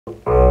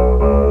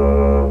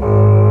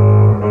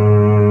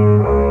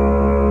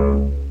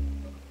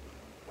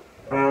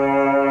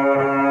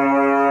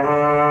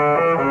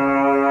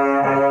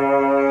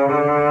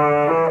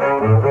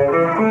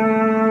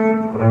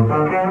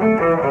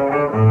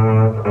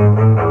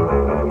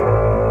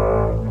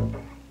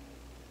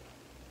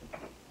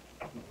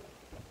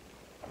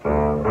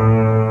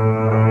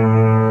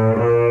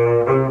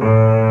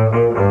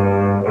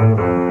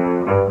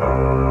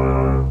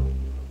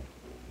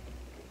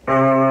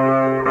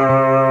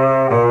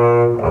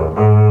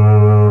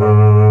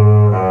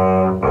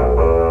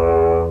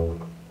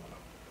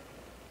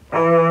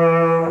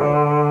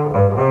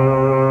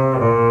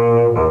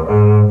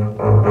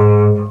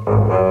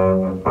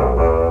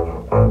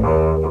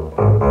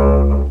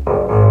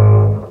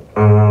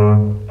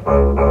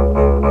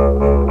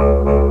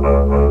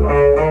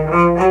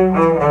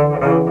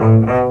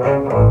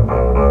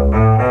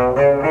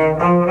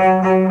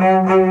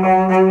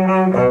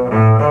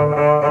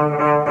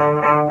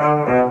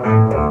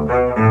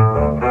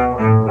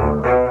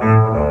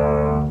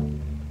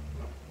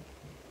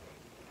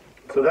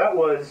So that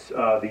was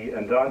the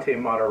Andante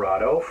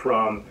Moderato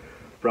from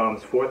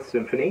Brahms' Fourth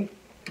Symphony,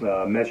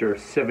 measure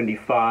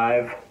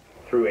 75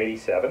 through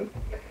 87.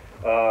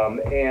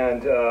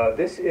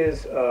 This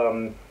is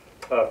a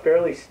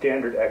fairly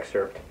standard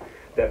excerpt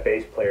that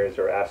bass players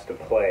are asked to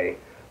play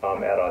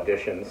at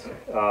auditions.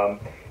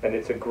 And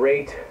it's a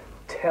great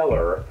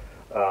teller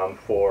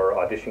for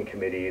audition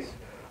committees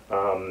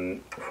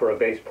for a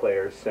bass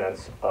player's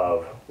sense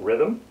of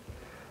rhythm.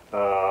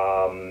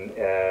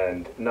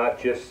 And not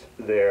just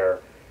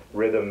their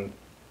rhythm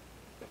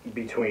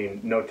between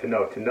note to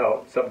note to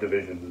note,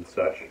 subdivisions and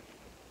such,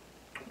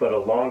 but a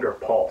longer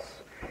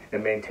pulse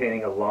and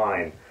maintaining a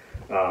line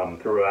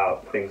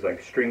throughout, things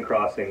like string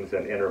crossings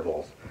and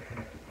intervals.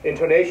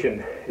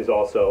 Intonation is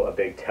also a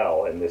big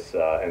tell in this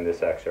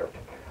excerpt,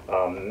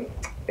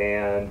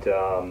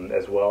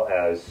 as well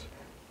as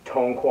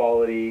tone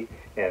quality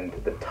and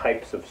the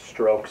types of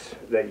strokes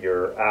that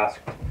you're asked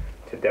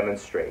to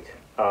demonstrate.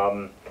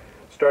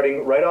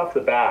 Starting right off the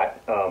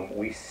bat,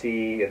 we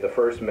see in the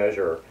first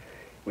measure,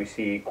 we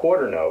see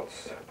quarter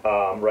notes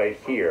right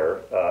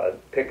here,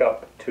 pick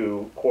up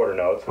to quarter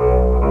notes.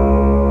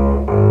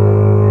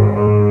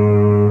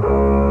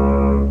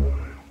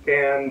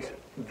 And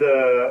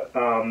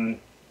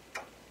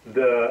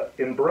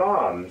in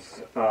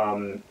Brahms,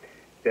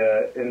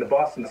 in the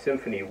Boston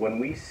Symphony, when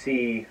we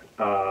see,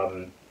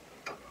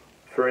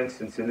 for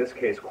instance, in this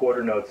case,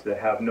 quarter notes that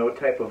have no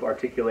type of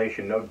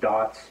articulation, no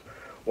dots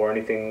or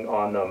anything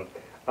on them,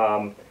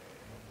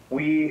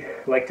 we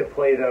like to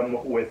play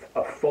them with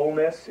a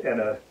fullness and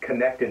a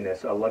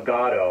connectedness, a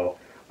legato,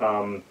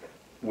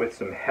 with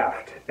some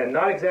heft. And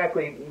not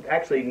exactly,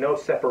 actually no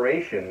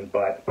separation,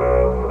 but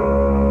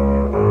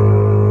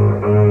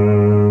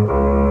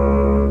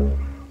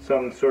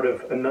some sort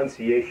of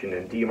enunciation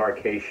and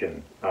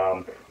demarcation.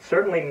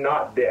 Certainly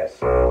not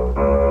this.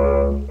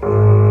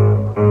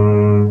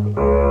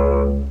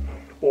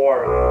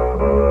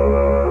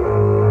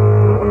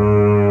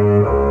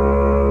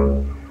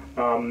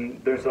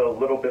 There's a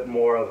little bit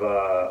more of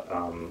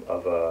a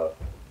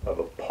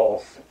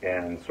pulse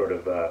and sort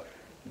of a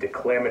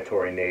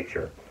declamatory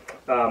nature.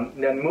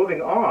 Then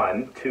moving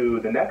on to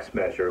the next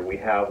measure, we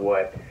have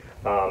what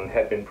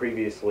had been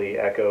previously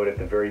echoed at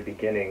the very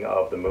beginning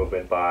of the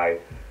movement by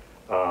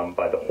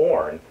the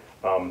horn.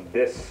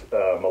 This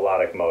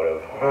melodic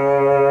motive.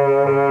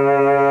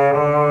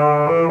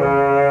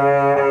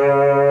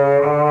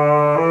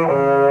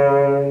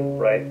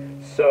 Right?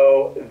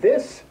 So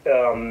this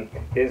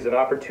is an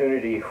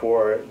opportunity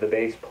for the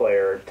bass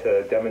player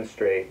to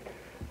demonstrate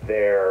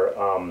their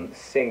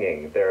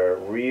singing, their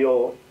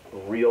real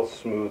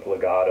smooth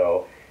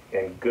legato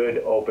and good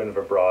open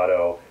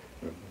vibrato,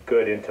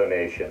 good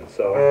intonation.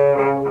 So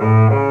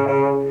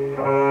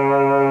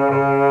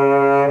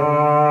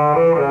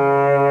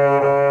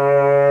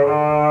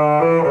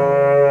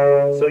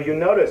you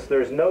notice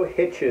there's no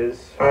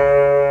hitches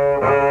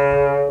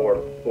or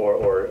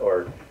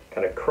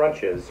kind of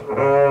crunches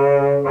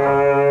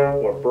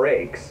or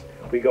breaks.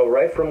 We go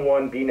right from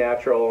one B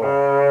natural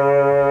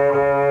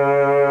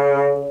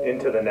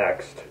into the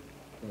next.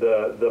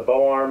 The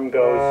bow arm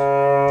goes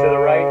to the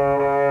right,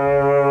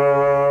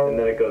 and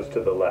then it goes to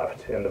the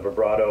left, and the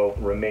vibrato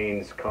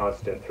remains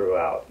constant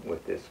throughout,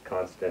 with this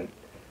constant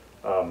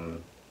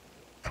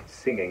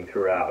singing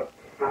throughout.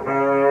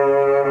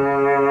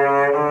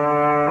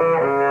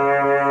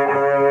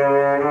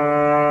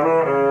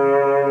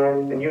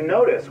 And you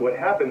notice what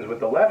happens with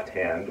the left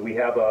hand. We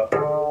have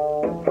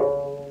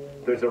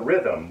there's a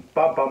rhythm,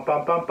 bum bum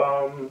bum bum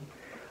bum,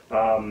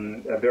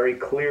 a very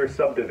clear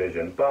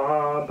subdivision,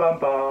 bum bum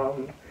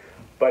bum.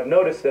 But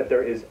notice that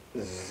there is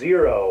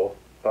zero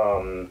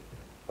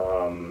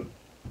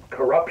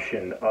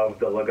corruption of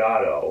the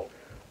legato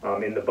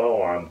in the bow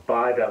arm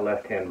by that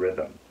left hand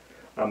rhythm.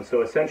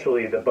 So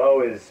essentially the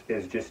bow is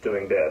just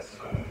doing this.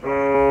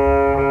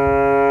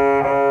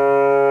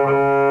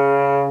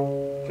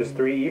 Just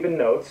three even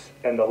notes,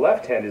 and the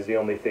left hand is the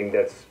only thing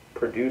that's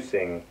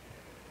producing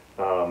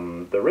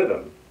the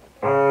rhythm.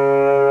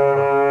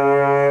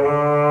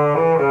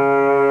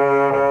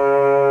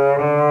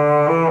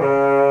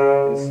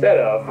 Instead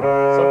of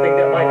something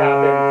that might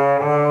happen,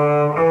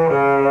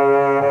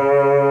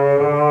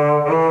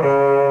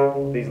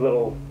 these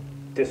little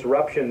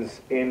disruptions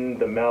in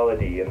the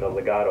melody, in the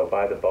legato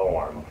by the bow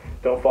arm.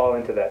 Don't fall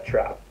into that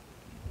trap.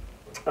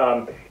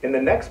 In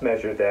the next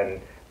measure,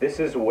 then, this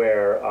is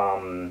where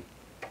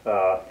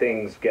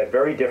things get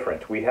very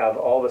different. We have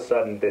all of a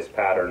sudden this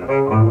pattern.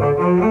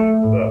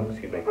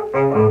 Excuse me.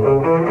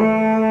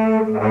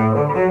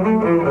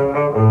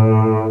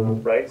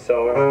 Right?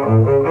 So.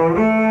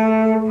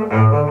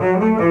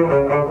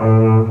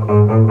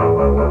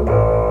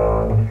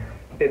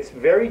 It's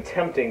very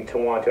tempting to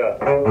want to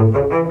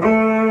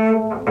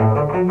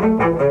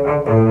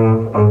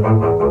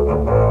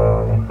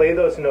play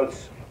those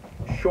notes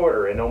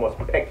shorter and almost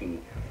pecky.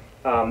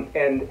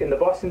 And in the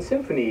Boston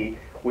Symphony,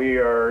 we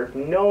are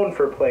known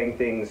for playing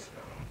things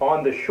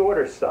on the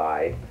shorter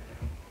side,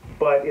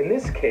 but in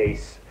this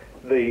case,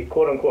 the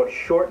quote-unquote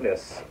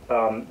shortness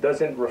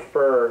doesn't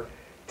refer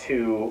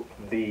to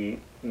the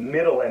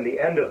middle and the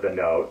end of the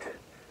note,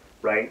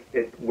 right?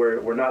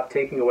 We're not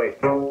taking away,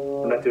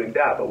 we're not doing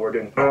that, but we're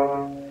doing,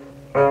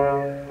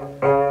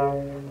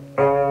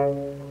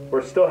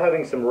 we're still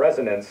having some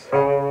resonance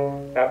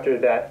after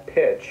that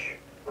pitch,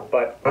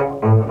 but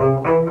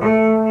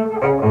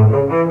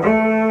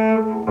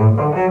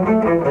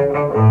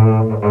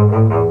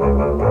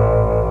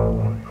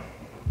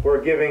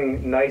we're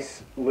giving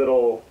nice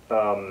little,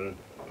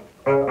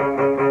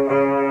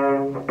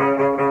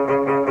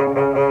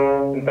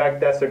 in fact,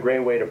 that's a great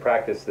way to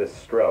practice this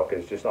stroke,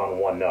 is just on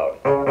one note.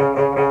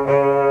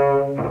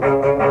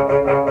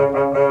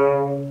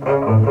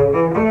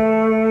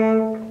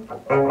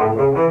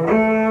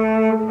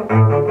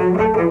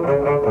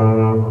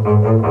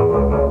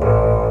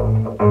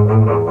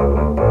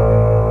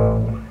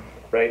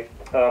 Right?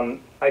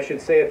 I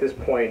should say at this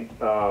point,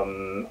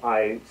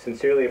 I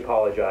sincerely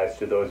apologize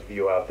to those of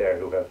you out there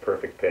who have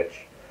perfect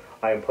pitch.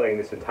 I am playing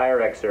this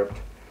entire excerpt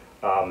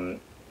a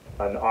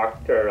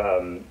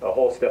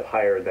whole step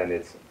higher than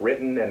it's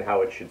written and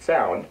how it should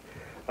sound.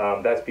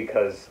 That's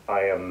because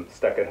I am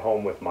stuck at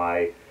home with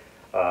my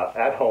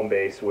at-home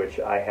bass, which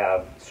I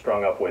have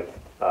strung up with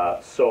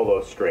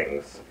solo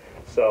strings.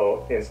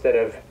 So instead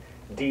of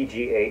D,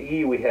 G, A,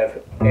 E, we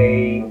have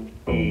A,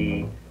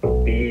 E,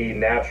 B,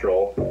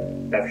 natural,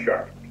 F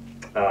sharp.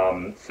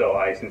 So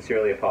I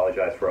sincerely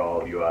apologize for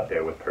all of you out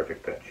there with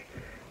perfect pitch.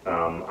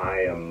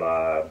 I am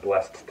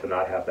blessed to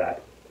not have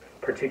that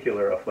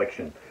particular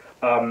affliction.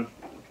 When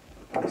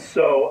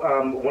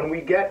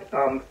we get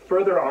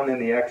further on in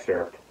the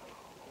excerpt,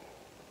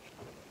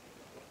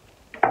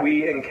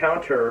 we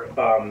encounter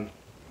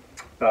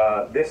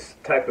this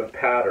type of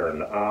pattern.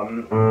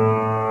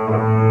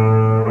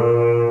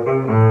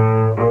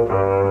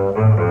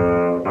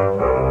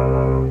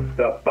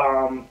 The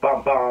bum,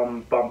 bum,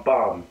 bum, bum,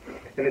 bum.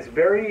 And it's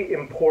very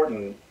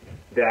important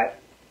that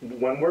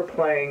when we're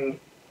playing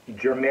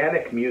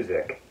Germanic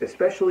music,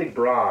 especially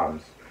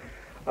Brahms,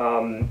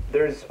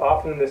 there's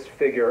often this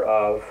figure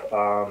of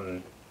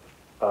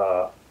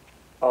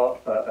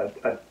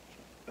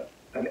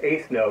an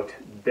eighth note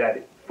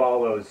that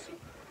follows,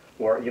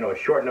 or a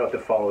short note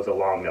that follows a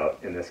long note.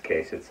 In this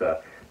case, it's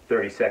a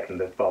 32nd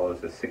that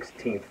follows a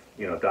 16th,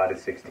 dotted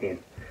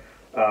 16th.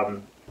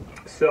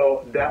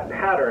 So that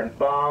pattern,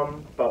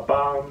 bum, ba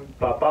bum,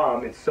 ba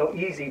bum, it's so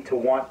easy to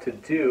want to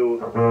do,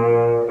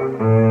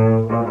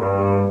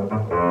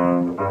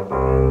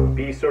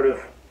 be sort of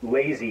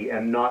lazy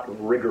and not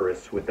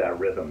rigorous with that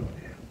rhythm.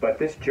 But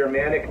this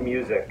Germanic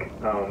music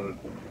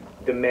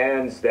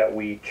demands that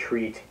we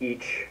treat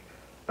each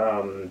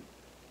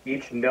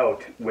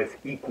note with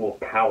equal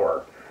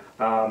power,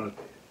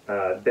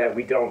 that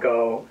we don't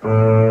go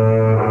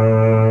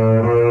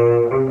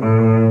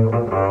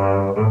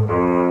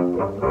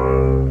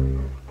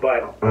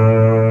but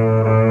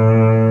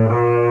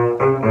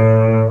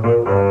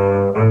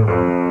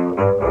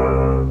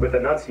with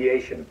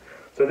enunciation.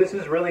 So this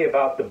is really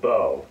about the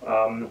bow.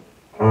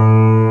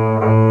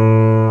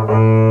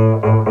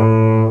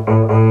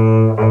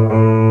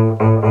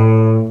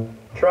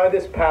 Try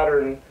this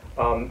pattern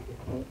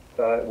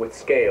with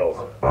scales.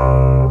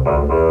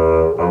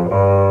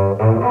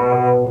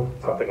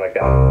 Something like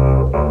that.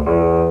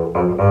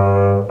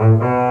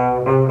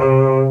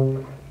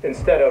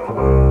 Instead of,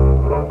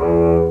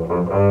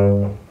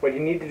 what you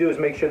need to do is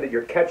make sure that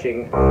you're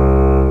catching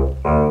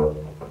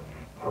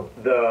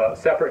the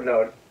separate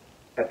note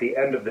at the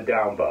end of the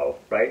down bow,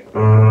 right?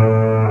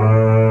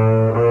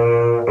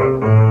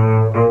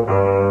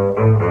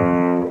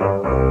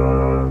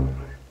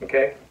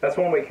 Okay, that's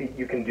one way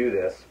you can do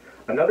this.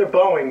 Another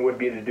bowing would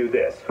be to do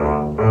this.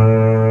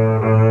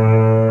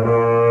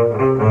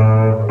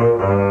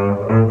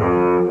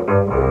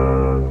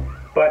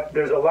 But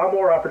there's a lot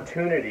more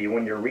opportunity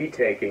when you're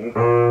retaking to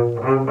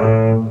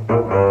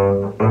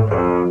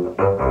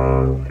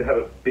have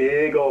a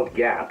big old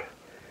gap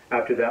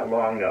after that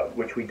long note,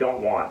 which we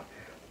don't want.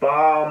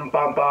 Bum,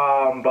 bum,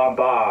 bum, bum,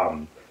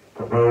 bum.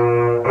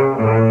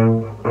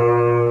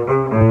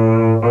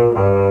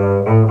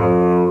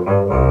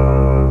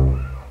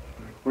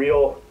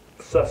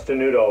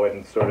 tenuto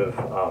in sort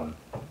of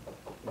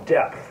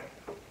depth.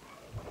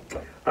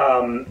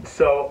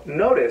 So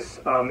notice,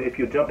 if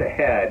you jump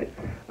ahead,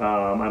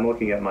 I'm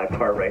looking at my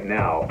part right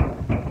now,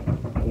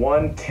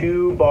 1,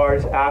 2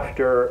 bars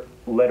after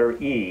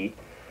letter E,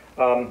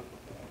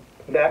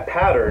 that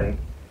pattern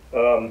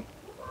of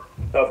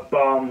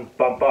bum,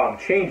 bum, bum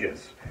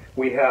changes.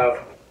 We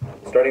have,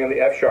 starting on the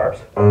F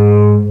sharps,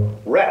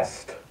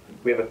 rest.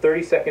 We have a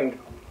 30-second,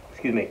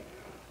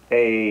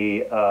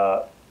 a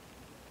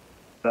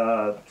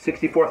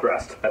 64th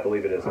rest, I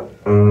believe it is.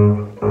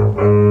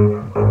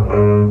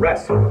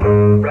 Rest,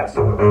 rest,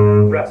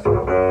 rest,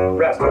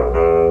 rest.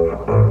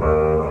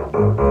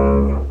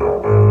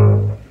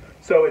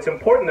 So it's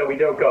important that we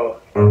don't go,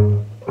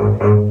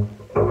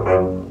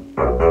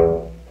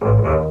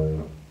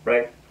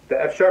 right?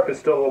 The F sharp is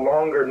still a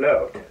longer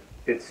note.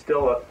 It's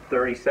still a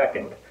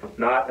 32nd,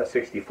 not a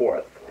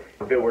 64th.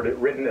 If it were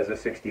written as a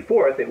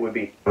 64th, it would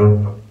be.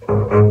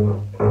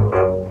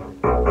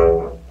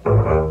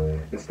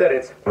 Instead,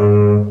 it's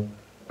 1,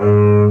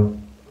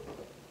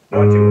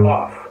 2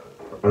 off.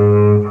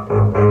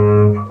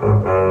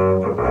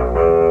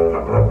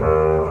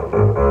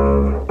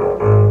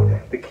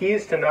 The key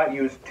is to not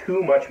use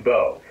too much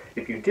bow.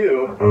 If you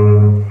do,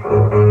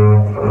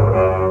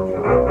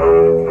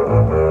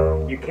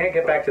 you can't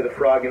get back to the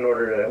frog in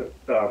order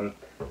to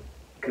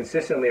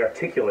consistently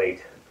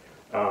articulate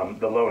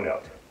the low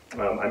note.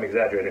 I'm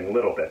exaggerating a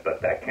little bit,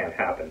 but that can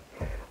happen.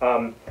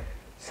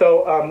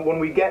 So when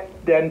we get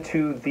then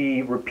to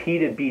the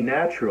repeated B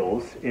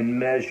naturals in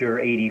measure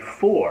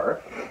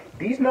 84,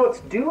 these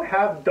notes do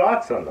have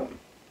dots on them.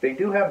 They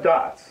do have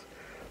dots.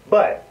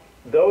 But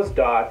those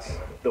dots,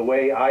 the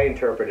way I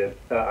interpret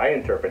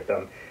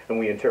them, and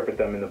we interpret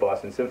them in the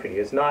Boston Symphony,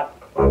 is not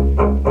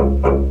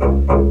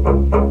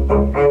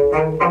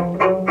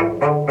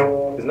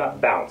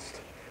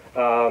bounced.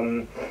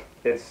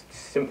 It's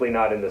simply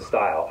not in the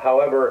style.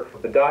 However,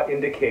 the dot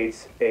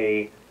indicates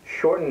a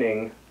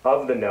shortening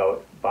of the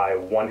note by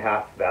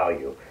 1/2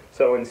 value.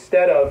 So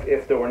instead of,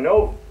 if there were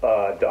no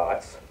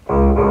dots,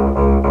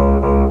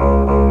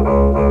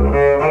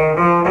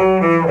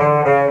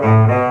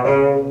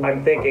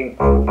 I'm thinking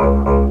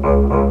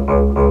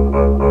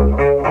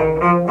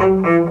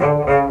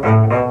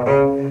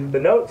the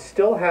note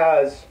still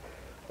has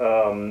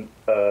an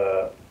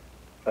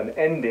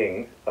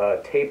ending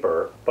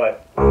taper,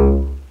 but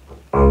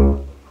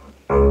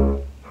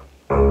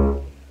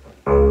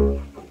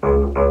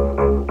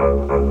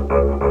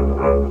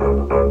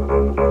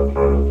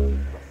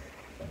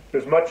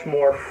there's much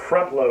more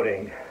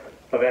front-loading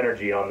of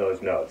energy on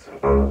those notes.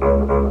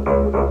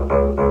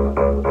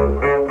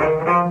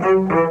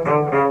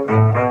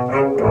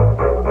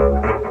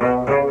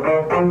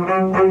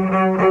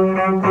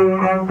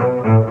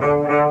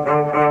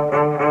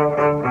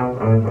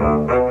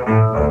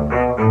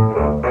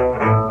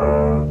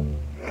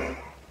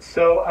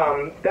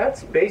 So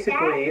that's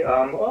basically,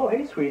 oh,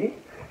 hey, sweetie.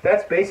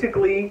 That's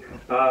basically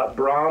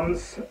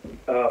Brahms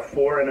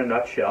 4 in a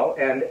nutshell,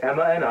 and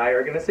Emma and I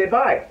are going to say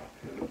bye.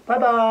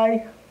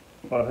 Bye-bye.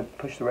 Want to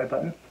push the right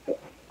button?